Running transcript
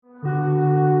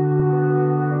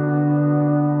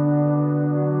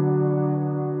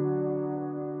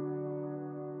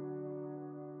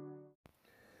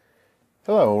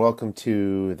welcome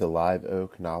to the Live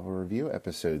Oak Novel Review,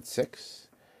 Episode 6.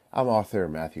 I'm author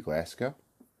Matthew Glasgow.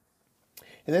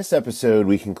 In this episode,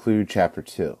 we conclude Chapter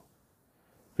 2.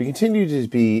 We continue to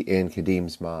be in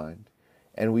Kadim's mind,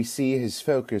 and we see his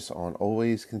focus on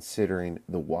always considering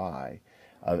the why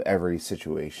of every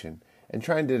situation and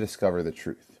trying to discover the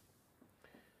truth.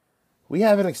 We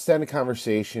have an extended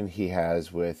conversation he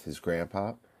has with his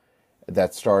grandpa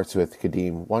that starts with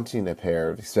Kadim wanting a pair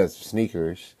of expensive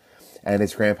sneakers and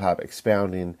his grandpa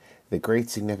expounding the great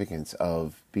significance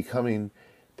of becoming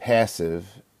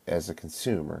passive as a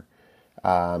consumer,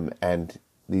 and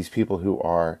these people who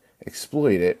are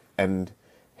exploited and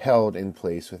held in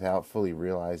place without fully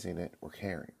realizing it or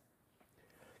caring.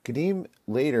 Kadim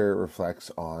later reflects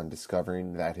on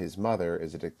discovering that his mother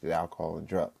is addicted to alcohol and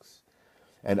drugs,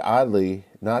 and oddly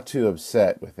not too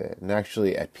upset with it, and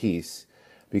actually at peace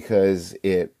because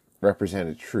it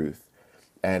represented truth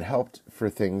and helped for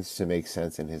things to make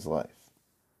sense in his life.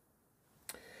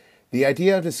 The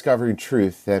idea of discovering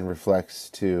truth then reflects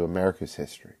to America's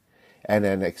history and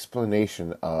an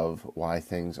explanation of why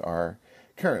things are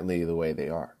currently the way they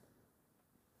are.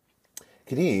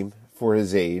 Kadim, for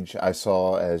his age, I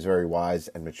saw as very wise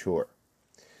and mature.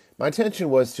 My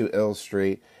intention was to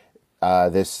illustrate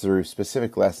this through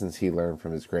specific lessons he learned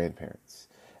from his grandparents,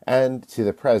 and to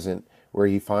the present, where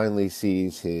he finally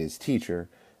sees his teacher,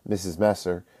 Mrs.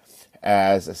 Messer,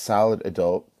 as a solid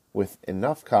adult with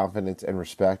enough confidence and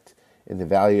respect in the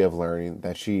value of learning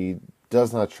that she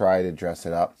does not try to dress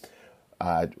it up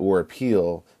or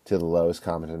appeal to the lowest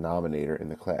common denominator in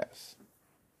the class.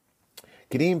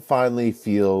 Kadim finally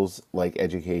feels like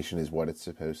education is what it's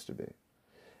supposed to be.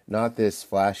 Not this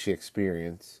flashy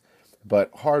experience, but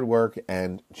hard work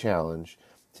and challenge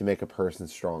to make a person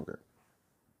stronger.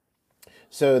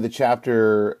 So the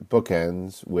chapter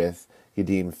bookends with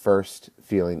Kadim first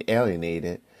feeling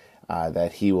alienated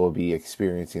that he will be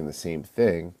experiencing the same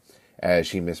thing as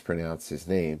she mispronounced his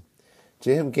name,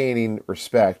 to him gaining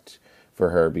respect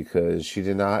for her because she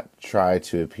did not try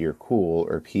to appear cool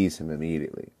or appease him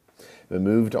immediately, but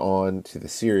moved on to the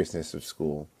seriousness of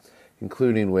school,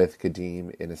 concluding with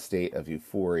Kadim in a state of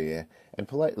euphoria and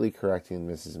politely correcting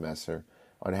Mrs. Messer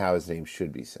on how his name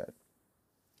should be said.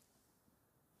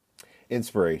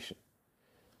 Inspiration.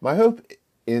 My hope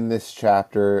in this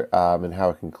chapter and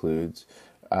how it concludes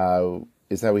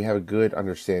is that we have a good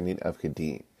understanding of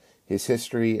Kadim, his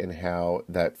history, and how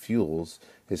that fuels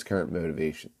his current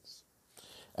motivations.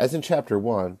 As in Chapter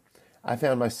 1, I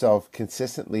found myself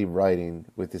consistently writing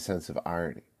with a sense of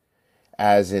irony,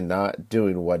 as in not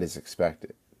doing what is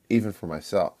expected, even for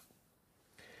myself.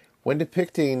 When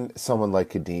depicting someone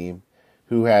like Kadim,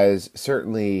 who has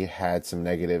certainly had some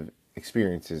negative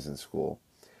experiences in school,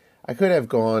 I could have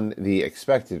gone the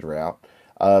expected route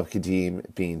of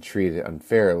Kadim being treated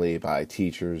unfairly by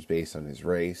teachers based on his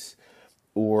race,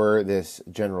 or this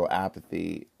general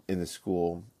apathy in the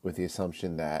school with the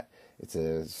assumption that it's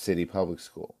a city public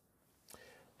school.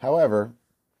 However,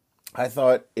 I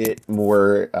thought it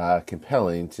more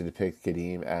compelling to depict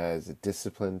Kadim as a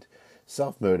disciplined,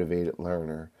 self-motivated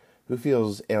learner who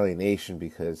feels alienation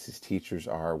because his teachers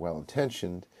are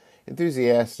well-intentioned,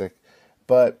 enthusiastic,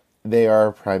 but they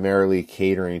are primarily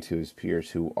catering to his peers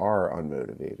who are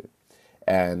unmotivated,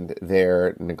 and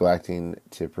they're neglecting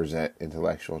to present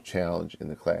intellectual challenge in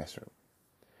the classroom.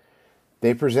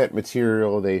 They present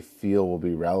material they feel will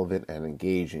be relevant and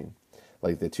engaging,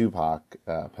 like the Tupac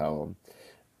poem,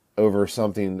 over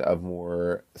something of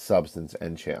more substance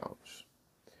and challenge.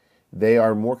 They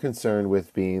are more concerned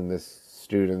with being the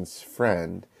student's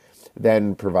friend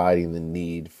than providing the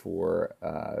need for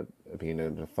being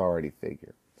an authority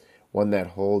figure, one that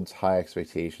holds high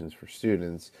expectations for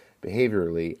students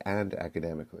behaviorally and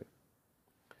academically.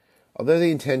 Although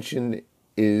the intention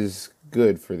is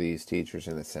good for these teachers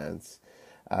in a sense,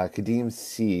 Kadim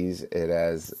sees it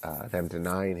as them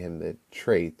denying him the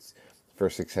traits for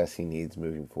success he needs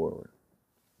moving forward.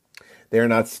 They are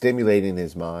not stimulating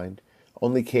his mind,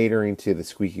 only catering to the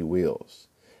squeaky wheels,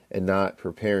 and not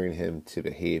preparing him to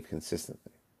behave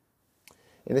consistently.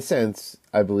 In a sense,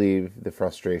 I believe the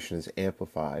frustration is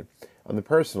amplified on the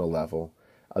personal level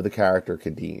of the character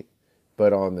Kadim,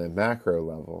 but on the macro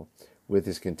level with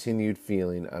his continued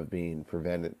feeling of being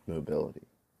prevented mobility,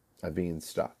 of being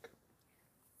stuck.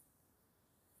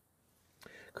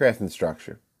 Craft and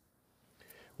structure.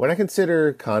 When I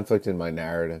consider conflict in my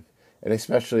narrative, and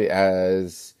especially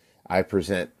as I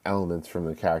present elements from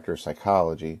the character's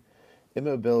psychology,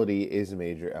 immobility is a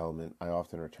major element I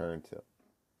often return to.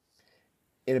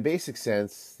 In a basic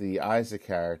sense, the Isaac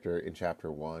character in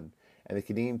Chapter 1 and the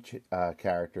Kadim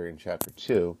character in Chapter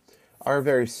 2 are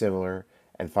very similar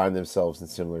and find themselves in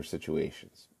similar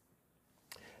situations.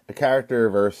 a character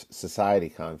versus society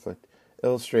conflict,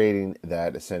 illustrating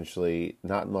that essentially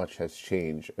not much has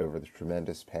changed over the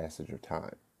tremendous passage of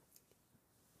time.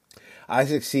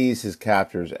 Isaac sees his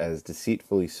captors as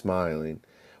deceitfully smiling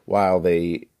while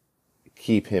they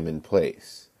keep him in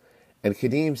place, and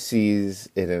Kadeem sees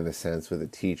it in a sense with the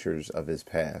teachers of his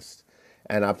past,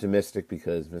 and optimistic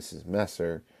because Mrs.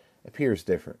 Messer appears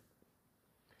different.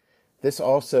 This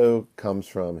also comes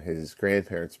from his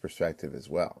grandparents' perspective as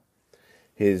well.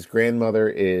 His grandmother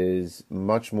is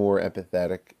much more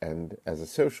empathetic and, as a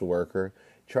social worker,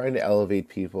 trying to elevate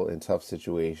people in tough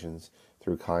situations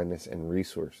through kindness and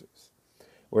resources,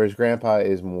 whereas Grandpa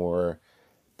is more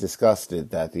disgusted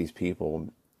that these people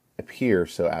appear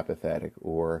so apathetic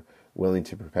or willing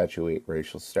to perpetuate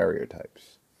racial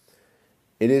stereotypes.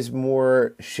 It is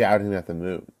more shouting at the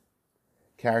moon,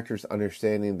 characters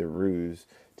understanding the ruse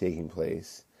taking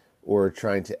place or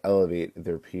trying to elevate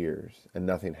their peers and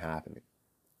nothing happening.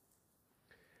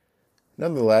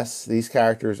 Nonetheless, these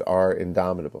characters are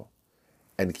indomitable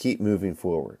and keep moving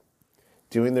forward,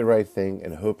 doing the right thing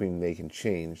and hoping they can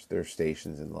change their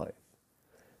stations in life.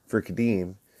 For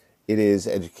Kadeem, it is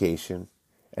education,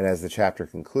 and as the chapter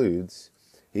concludes,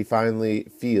 he finally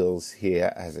feels he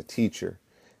has a teacher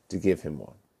to give him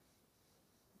one.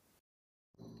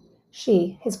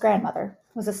 She, his grandmother,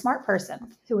 was a smart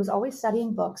person who was always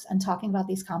studying books and talking about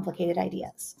these complicated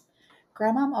ideas.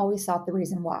 Grandmom always sought the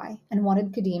reason why and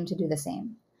wanted Kadeem to do the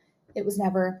same. It was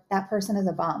never, that person is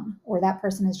a bum, or that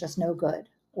person is just no good,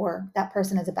 or that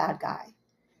person is a bad guy.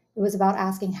 It was about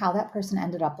asking how that person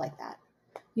ended up like that.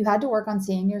 You had to work on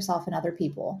seeing yourself in other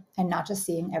people and not just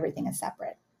seeing everything as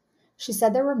separate. She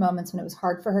said there were moments when it was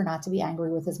hard for her not to be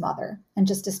angry with his mother and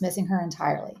just dismissing her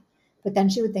entirely. But then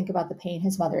she would think about the pain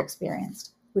his mother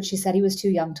experienced, which she said he was too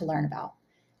young to learn about,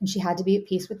 and she had to be at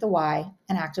peace with the why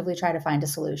and actively try to find a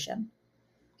solution.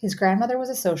 His grandmother was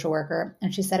a social worker,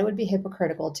 and she said it would be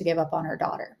hypocritical to give up on her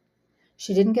daughter.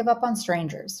 She didn't give up on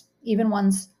strangers, even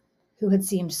ones who had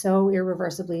seemed so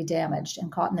irreversibly damaged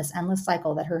and caught in this endless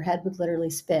cycle that her head would literally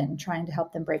spin trying to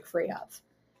help them break free of.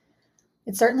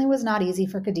 It certainly was not easy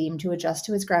for Kadeem to adjust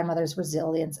to his grandmother's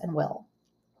resilience and will.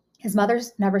 His mother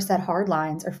never said hard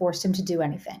lines or forced him to do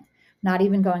anything, not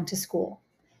even going to school.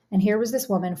 And here was this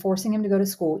woman forcing him to go to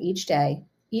school each day,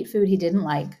 eat food he didn't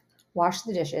like, wash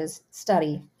the dishes,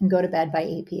 study, and go to bed by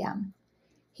 8 p.m.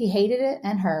 He hated it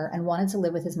and her and wanted to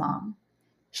live with his mom.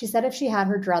 She said if she had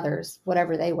her druthers,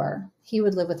 whatever they were, he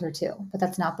would live with her too, but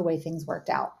that's not the way things worked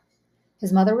out.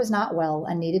 His mother was not well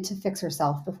and needed to fix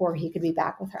herself before he could be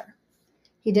back with her.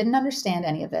 He didn't understand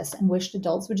any of this and wished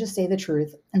adults would just say the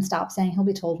truth and stop saying he'll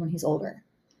be told when he's older.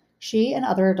 She and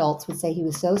other adults would say he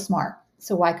was so smart,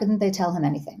 so why couldn't they tell him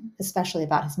anything, especially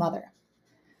about his mother?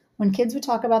 When kids would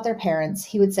talk about their parents,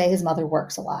 he would say his mother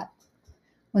works a lot.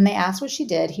 When they asked what she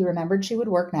did, he remembered she would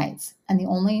work nights, and the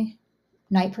only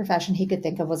night profession he could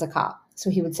think of was a cop, so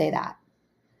he would say that.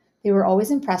 They were always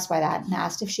impressed by that and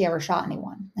asked if she ever shot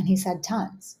anyone, and he said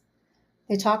tons.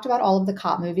 They talked about all of the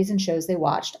cop movies and shows they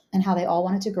watched and how they all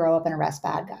wanted to grow up and arrest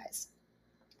bad guys.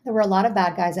 There were a lot of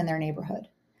bad guys in their neighborhood.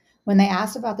 When they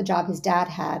asked about the job his dad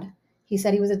had, he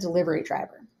said he was a delivery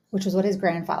driver, which was what his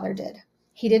grandfather did.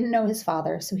 He didn't know his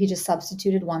father, so he just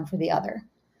substituted one for the other.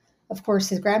 Of course,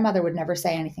 his grandmother would never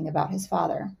say anything about his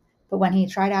father, but when he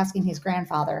tried asking his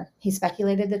grandfather, he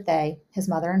speculated that they, his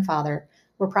mother and father,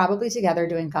 were probably together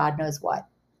doing God knows what.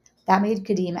 That made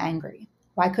Kadeem angry.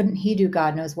 Why couldn't he do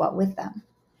God knows what with them?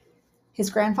 His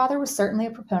grandfather was certainly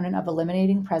a proponent of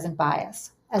eliminating present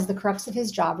bias, as the crux of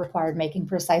his job required making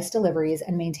precise deliveries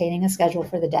and maintaining a schedule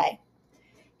for the day.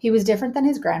 He was different than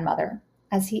his grandmother,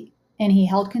 and he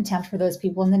held contempt for those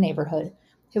people in the neighborhood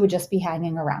who would just be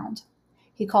hanging around.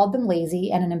 He called them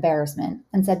lazy and an embarrassment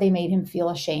and said they made him feel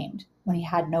ashamed when he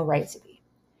had no right to be.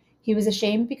 He was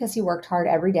ashamed because he worked hard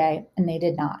every day and they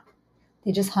did not.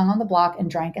 They just hung on the block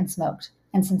and drank and smoked,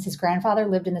 and since his grandfather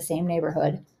lived in the same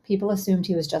neighborhood, people assumed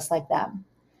he was just like them.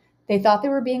 They thought they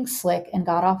were being slick and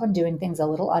got off on doing things a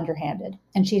little underhanded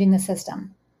and cheating the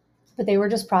system, but they were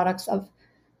just products of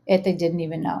it they didn't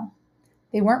even know.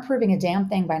 They weren't proving a damn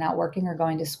thing by not working or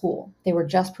going to school. They were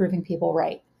just proving people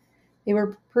right. They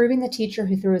were proving the teacher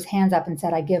who threw his hands up and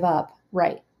said, "I give up,"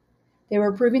 right. They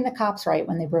were proving the cops right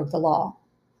when they broke the law.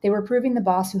 They were proving the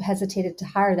boss who hesitated to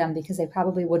hire them because they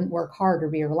probably wouldn't work hard or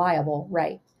be reliable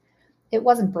right. It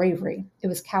wasn't bravery. It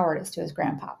was cowardice to his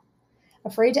grandpa.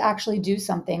 Afraid to actually do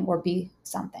something or be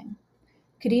something.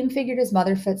 Kadeem figured his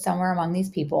mother fit somewhere among these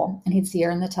people, and he'd see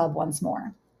her in the tub once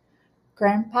more.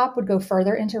 Grandpop would go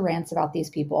further into rants about these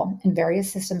people and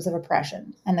various systems of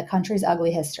oppression and the country's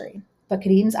ugly history, but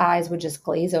Kadeem's eyes would just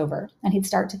glaze over, and he'd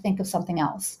start to think of something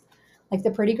else. like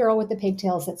the pretty girl with the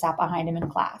pigtails that sat behind him in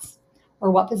class,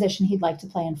 or what position he'd like to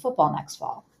play in football next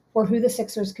fall, or who the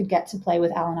Sixers could get to play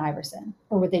with Allen Iverson,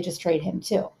 or would they just trade him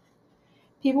too?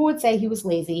 People would say he was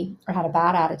lazy or had a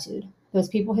bad attitude, those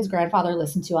people his grandfather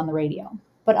listened to on the radio.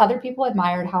 But other people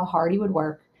admired how hard he would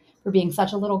work for being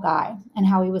such a little guy and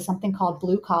how he was something called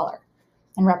blue collar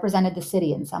and represented the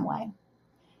city in some way.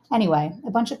 Anyway,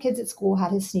 a bunch of kids at school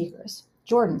had his sneakers,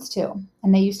 Jordans too,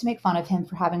 and they used to make fun of him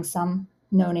for having some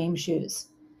no name shoes.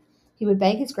 He would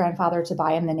beg his grandfather to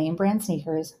buy him the name brand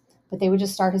sneakers, but they would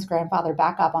just start his grandfather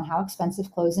back up on how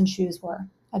expensive clothes and shoes were.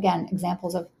 Again,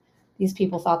 examples of these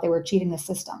people thought they were cheating the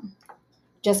system,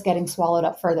 just getting swallowed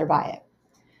up further by it.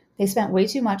 They spent way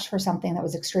too much for something that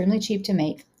was extremely cheap to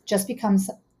make just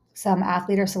because some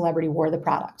athlete or celebrity wore the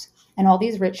product. And all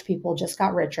these rich people just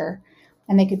got richer,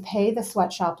 and they could pay the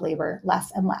sweatshop labor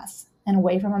less and less and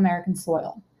away from American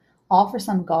soil, all for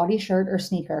some gaudy shirt or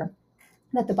sneaker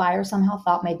that the buyer somehow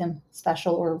thought made them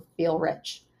special or feel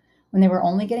rich, when they were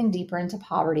only getting deeper into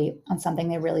poverty on something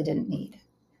they really didn't need.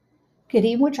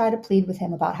 Kadeem would try to plead with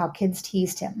him about how kids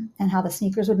teased him and how the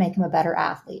sneakers would make him a better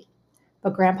athlete,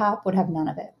 but Grandpa would have none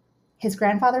of it. His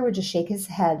grandfather would just shake his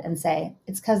head and say,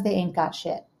 "It's 'cause they ain't got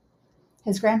shit."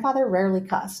 His grandfather rarely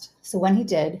cussed, so when he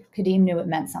did, Kadeem knew it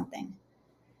meant something.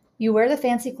 You wear the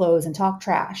fancy clothes and talk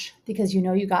trash because you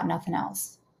know you got nothing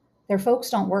else. Their folks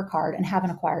don't work hard and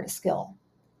haven't acquired a skill,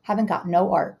 haven't got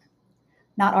no art.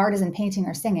 Not art as in painting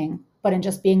or singing, but in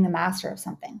just being the master of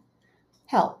something.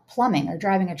 Hell, plumbing or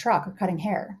driving a truck or cutting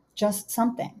hair. Just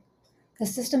something. The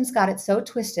system's got it so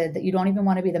twisted that you don't even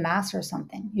want to be the master of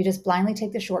something. You just blindly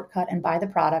take the shortcut and buy the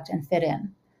product and fit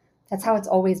in. That's how it's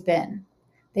always been.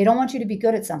 They don't want you to be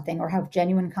good at something or have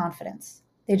genuine confidence.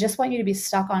 They just want you to be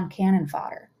stuck on cannon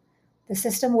fodder. The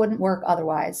system wouldn't work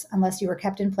otherwise unless you were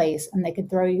kept in place and they could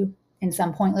throw you in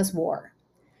some pointless war.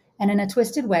 And in a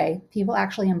twisted way, people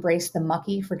actually embrace the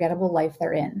mucky, forgettable life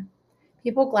they're in.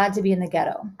 People glad to be in the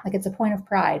ghetto, like it's a point of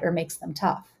pride or makes them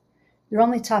tough. You're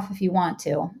only tough if you want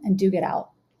to, and do get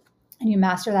out. And you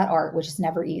master that art, which is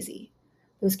never easy.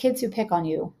 Those kids who pick on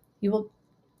you, you will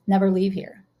never leave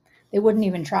here. They wouldn't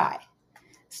even try.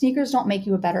 Sneakers don't make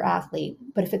you a better athlete,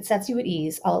 but if it sets you at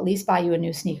ease, I'll at least buy you a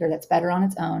new sneaker that's better on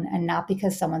its own and not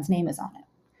because someone's name is on it.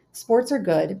 Sports are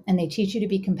good, and they teach you to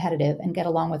be competitive and get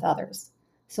along with others.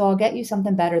 So I'll get you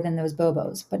something better than those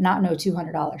Bobos, but not no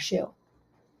 $200 shoe.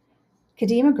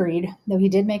 Kadeem agreed, though he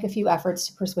did make a few efforts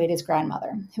to persuade his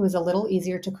grandmother, who was a little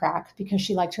easier to crack because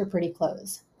she liked her pretty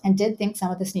clothes, and did think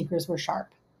some of the sneakers were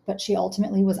sharp, but she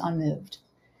ultimately was unmoved.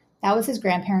 That was his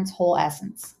grandparents' whole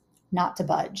essence, not to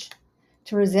budge,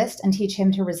 to resist and teach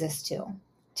him to resist too,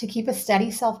 to keep a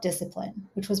steady self-discipline,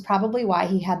 which was probably why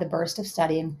he had the burst of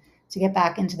studying to get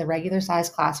back into the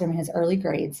regular-sized classroom in his early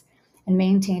grades and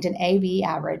maintained an A-B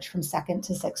average from 2nd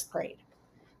to 6th grade.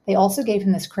 They also gave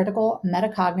him this critical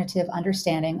metacognitive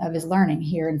understanding of his learning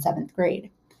here in 7th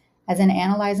grade, as in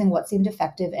analyzing what seemed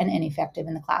effective and ineffective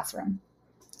in the classroom,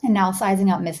 and now sizing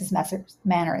out Mrs. Messer's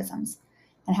mannerisms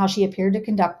and how she appeared to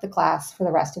conduct the class for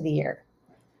the rest of the year.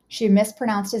 She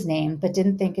mispronounced his name, but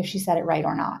didn't think if she said it right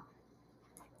or not.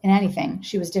 In anything,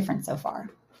 she was different so far.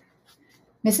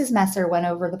 Mrs. Messer went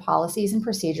over the policies and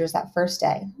procedures that first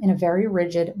day in a very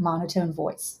rigid, monotone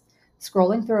voice,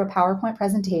 scrolling through a PowerPoint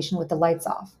presentation with the lights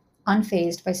off,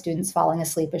 unfazed by students falling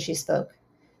asleep as she spoke,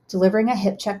 delivering a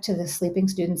hip check to the sleeping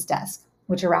student's desk,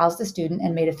 which aroused the student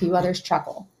and made a few others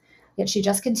chuckle. Yet she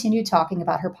just continued talking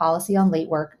about her policy on late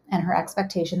work and her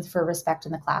expectations for respect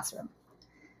in the classroom.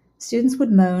 Students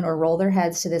would moan or roll their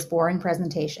heads to this boring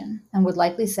presentation and would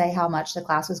likely say how much the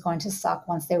class was going to suck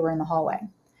once they were in the hallway.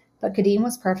 But Kadeem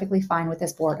was perfectly fine with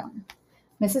this boredom.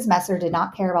 Mrs. Messer did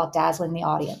not care about dazzling the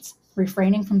audience,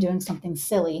 refraining from doing something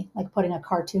silly like putting a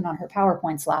cartoon on her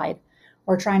PowerPoint slide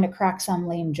or trying to crack some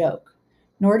lame joke,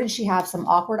 nor did she have some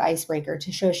awkward icebreaker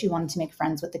to show she wanted to make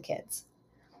friends with the kids.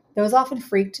 Those often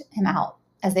freaked him out,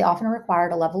 as they often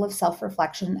required a level of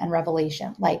self-reflection and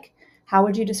revelation, like, how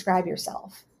would you describe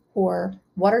yourself? Or,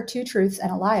 what are 2 truths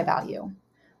and a lie about you?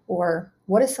 Or,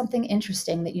 what is something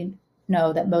interesting that you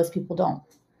know that most people don't?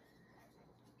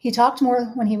 He talked more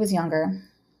when he was younger,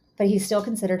 but he still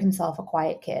considered himself a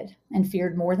quiet kid and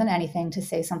feared more than anything to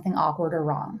say something awkward or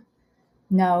wrong.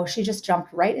 No, she just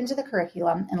jumped right into the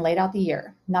curriculum and laid out the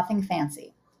year, nothing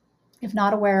fancy, if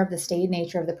not aware of the staid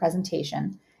nature of the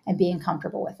presentation and being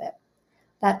comfortable with it.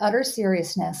 That utter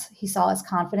seriousness he saw as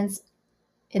confidence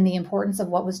in the importance of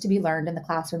what was to be learned in the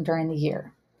classroom during the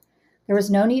year. There was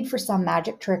no need for some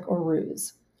magic trick or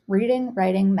ruse. Reading,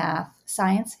 writing, math,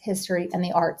 science, history, and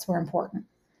the arts were important.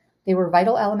 They were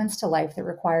vital elements to life that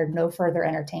required no further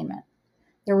entertainment.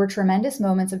 There were tremendous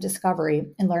moments of discovery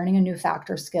in learning a new fact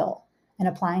or skill, and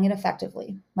applying it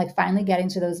effectively, like finally getting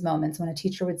to those moments when a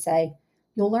teacher would say,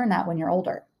 "You'll learn that when you're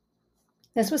older."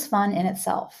 This was fun in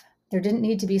itself. There didn't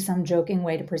need to be some joking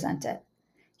way to present it.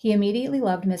 He immediately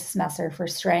loved Mrs. Messer for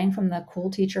straying from the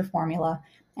cool teacher formula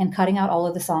and cutting out all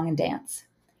of the song and dance.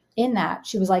 In that,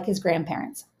 she was like his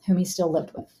grandparents, whom he still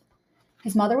lived with.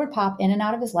 His mother would pop in and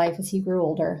out of his life as he grew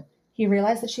older. He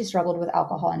realized that she struggled with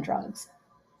alcohol and drugs.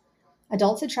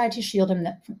 Adults had tried to shield him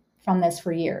from this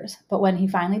for years, but when he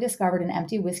finally discovered an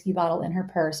empty whiskey bottle in her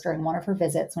purse during one of her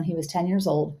visits when he was 10 years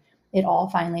old, it all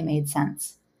finally made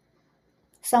sense.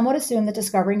 Some would assume that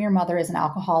discovering your mother as an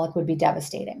alcoholic would be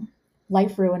devastating,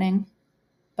 life ruining,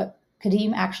 but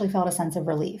Kadeem actually felt a sense of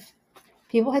relief.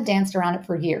 People had danced around it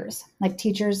for years, like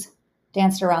teachers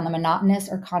danced around the monotonous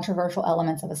or controversial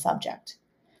elements of a subject.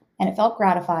 And it felt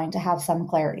gratifying to have some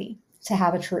clarity, to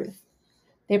have a truth.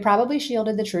 They probably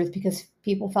shielded the truth because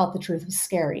people felt the truth was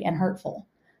scary and hurtful.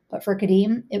 But for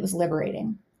Kadeem, it was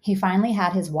liberating. He finally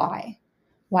had his why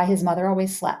his mother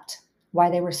always slept, why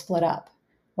they were split up,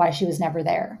 why she was never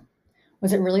there.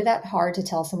 Was it really that hard to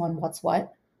tell someone what's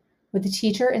what? Would the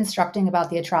teacher instructing about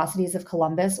the atrocities of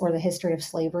Columbus or the history of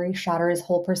slavery shatter his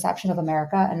whole perception of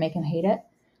America and make him hate it?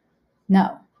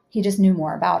 No, he just knew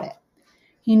more about it.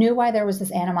 He knew why there was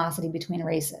this animosity between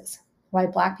races, why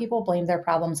Black people blamed their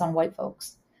problems on white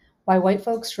folks, why white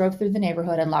folks drove through the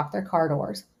neighborhood and locked their car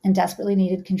doors and desperately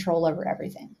needed control over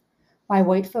everything, why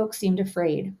white folks seemed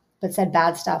afraid but said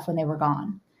bad stuff when they were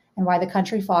gone, and why the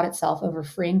country fought itself over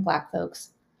freeing Black folks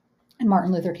and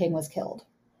Martin Luther King was killed.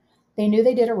 They knew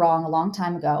they did it wrong a long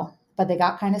time ago, but they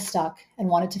got kind of stuck and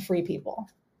wanted to free people.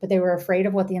 But they were afraid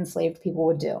of what the enslaved people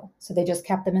would do, so they just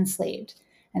kept them enslaved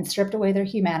and stripped away their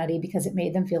humanity because it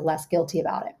made them feel less guilty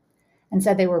about it, and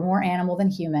said they were more animal than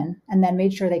human, and then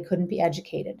made sure they couldn't be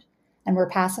educated, and were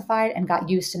pacified and got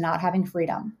used to not having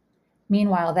freedom.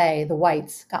 Meanwhile, they, the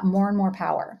whites, got more and more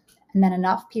power, and then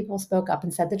enough people spoke up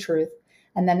and said the truth,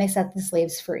 and then they set the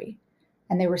slaves free.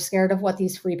 And they were scared of what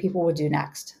these free people would do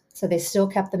next. So they still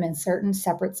kept them in certain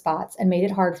separate spots and made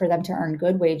it hard for them to earn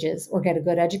good wages or get a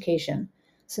good education.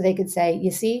 So they could say, you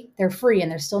see, they're free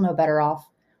and they're still no better off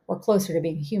or closer to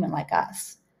being human like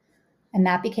us. And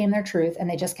that became their truth, and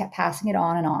they just kept passing it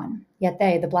on and on. Yet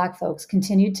they, the Black folks,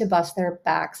 continued to bust their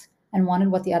backs and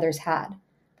wanted what the others had.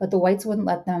 But the whites wouldn't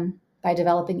let them by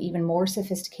developing even more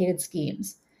sophisticated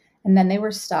schemes. And then they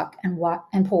were stuck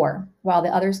and poor, while the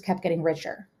others kept getting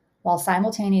richer, while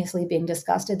simultaneously being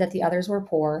disgusted that the others were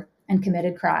poor and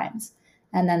committed crimes.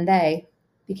 And then they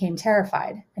became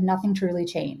terrified, and nothing truly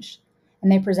changed.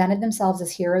 And they presented themselves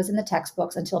as heroes in the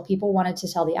textbooks until people wanted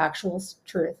to tell the actual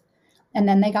truth. And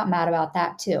then they got mad about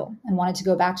that too, and wanted to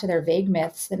go back to their vague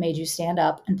myths that made you stand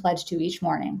up and pledge to each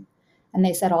morning. And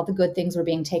they said all the good things were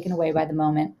being taken away by the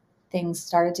moment things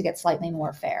started to get slightly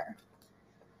more fair.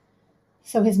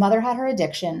 So his mother had her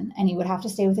addiction, and he would have to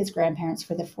stay with his grandparents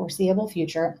for the foreseeable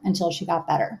future until she got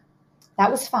better.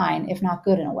 That was fine, if not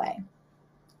good in a way.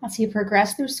 As he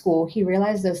progressed through school, he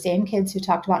realized those same kids who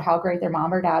talked about how great their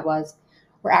mom or dad was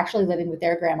were actually living with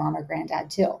their grandmom or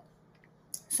granddad too.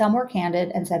 Some were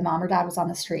candid and said mom or dad was on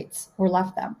the streets, or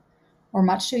left them, or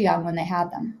much too young when they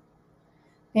had them.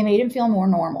 They made him feel more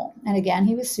normal, and again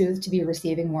he was soothed to be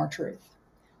receiving more truth.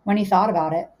 When he thought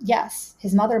about it, yes,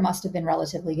 his mother must have been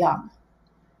relatively young.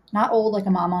 Not old like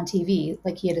a mom on TV,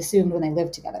 like he had assumed when they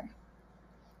lived together.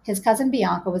 His cousin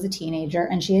Bianca was a teenager,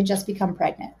 and she had just become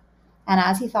pregnant. And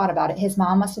as he thought about it, his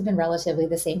mom must have been relatively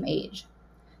the same age.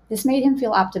 This made him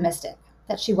feel optimistic,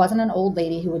 that she wasn't an old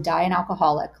lady who would die an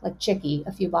alcoholic, like Chicky,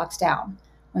 a few blocks down,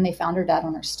 when they found her dead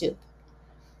on her stoop.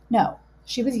 No,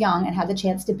 she was young and had the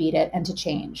chance to beat it and to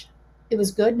change. It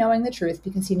was good knowing the truth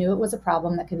because he knew it was a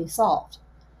problem that could be solved.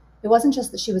 It wasn't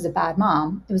just that she was a bad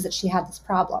mom, it was that she had this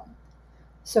problem.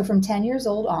 So from 10 years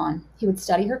old on, he would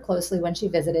study her closely when she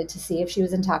visited to see if she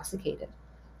was intoxicated,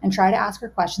 and try to ask her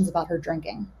questions about her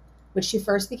drinking, which she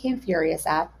first became furious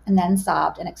at, and then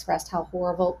sobbed and expressed how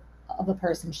horrible of a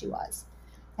person she was.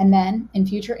 And then, in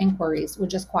future inquiries, would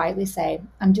just quietly say,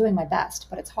 I'm doing my best,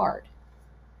 but it's hard.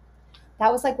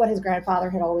 That was like what his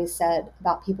grandfather had always said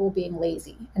about people being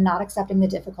lazy and not accepting the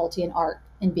difficulty in art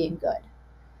and being good.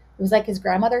 It was like his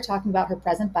grandmother talking about her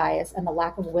present bias and the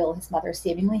lack of will his mother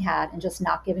seemingly had in just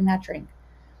not giving that drink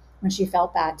when she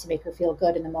felt bad to make her feel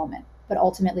good in the moment, but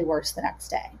ultimately worse the next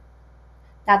day.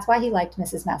 That's why he liked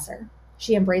Mrs. Messer.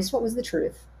 She embraced what was the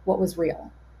truth, what was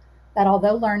real. That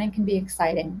although learning can be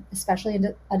exciting, especially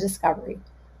a discovery,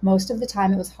 most of the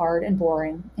time it was hard and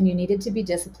boring, and you needed to be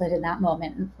disciplined in that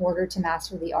moment in order to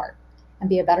master the art and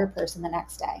be a better person the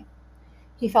next day.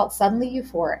 He felt suddenly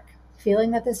euphoric,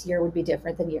 feeling that this year would be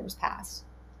different than years past.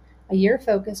 A year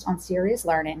focused on serious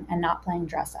learning and not playing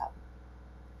dress up.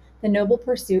 the noble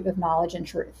pursuit of knowledge and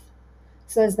truth.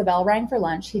 So as the bell rang for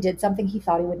lunch, he did something he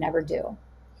thought he would never do.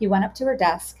 He went up to her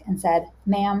desk and said,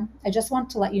 "Ma'am, I just want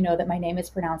to let you know that my name is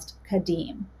pronounced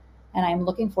Kadeem, and I am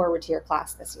looking forward to your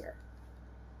class this year."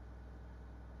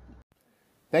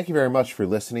 Thank you very much for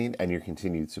listening and your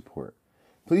continued support.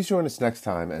 Please join us next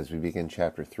time as we begin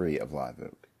Chapter 3 of Live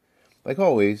Oak. Like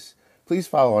always, please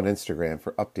follow on Instagram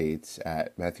for updates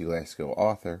at Matthew Lasco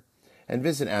Author, and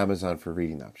visit Amazon for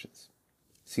reading options.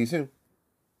 See you soon.